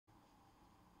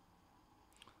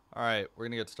All right, we're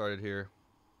going to get started here.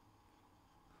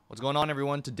 What's going on,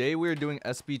 everyone? Today we are doing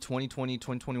SB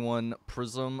 2020-2021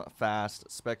 Prizm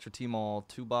Fast Spectra Tmall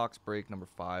 2-box break number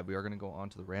 5. We are going to go on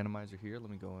to the randomizer here. Let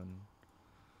me go and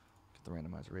get the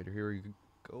randomizer rater here. You can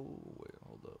go. Wait,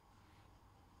 hold up.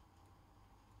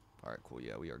 All right, cool.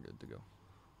 Yeah, we are good to go.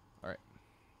 All right.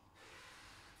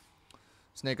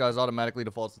 Snake Eyes automatically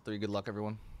defaults to 3. Good luck,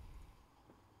 everyone.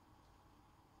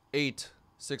 8,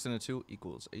 6, and a 2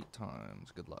 equals 8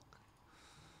 times. Good luck.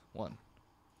 1,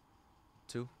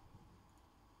 2,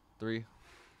 3,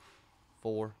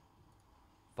 4,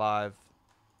 5,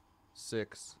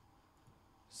 6,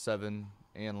 7,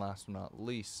 and last but not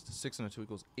least, 6 and a 2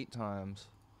 equals 8 times.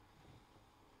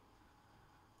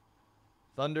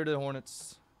 Thunder to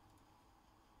Hornets.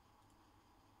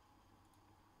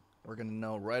 We're going to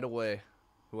know right away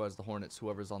who has the Hornets,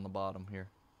 whoever's on the bottom here.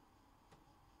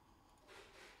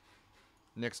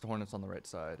 Next to Hornets on the right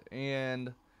side.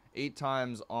 And 8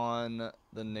 times on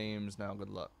the names now. Good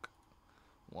luck.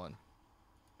 1,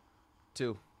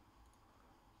 2,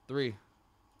 3,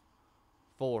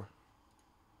 4,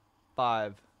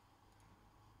 5,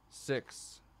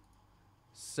 6,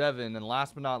 7, and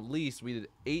last but not least, we did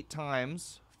 8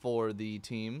 times for the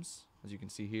teams, as you can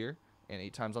see here, and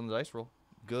 8 times on the dice roll.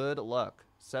 Good luck.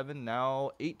 7,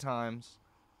 now 8 times.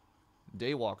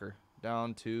 Daywalker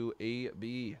down to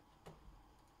AB.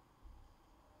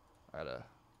 I gotta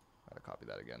copy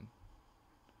that again.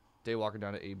 Daywalker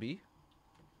down to AB.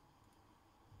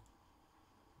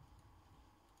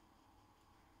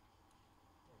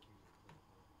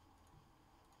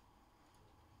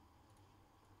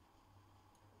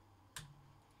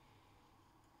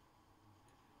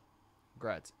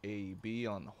 Congrats, AB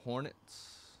on the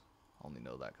Hornets. I only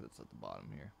know that because it's at the bottom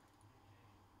here.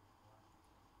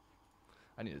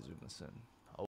 I need to zoom this in.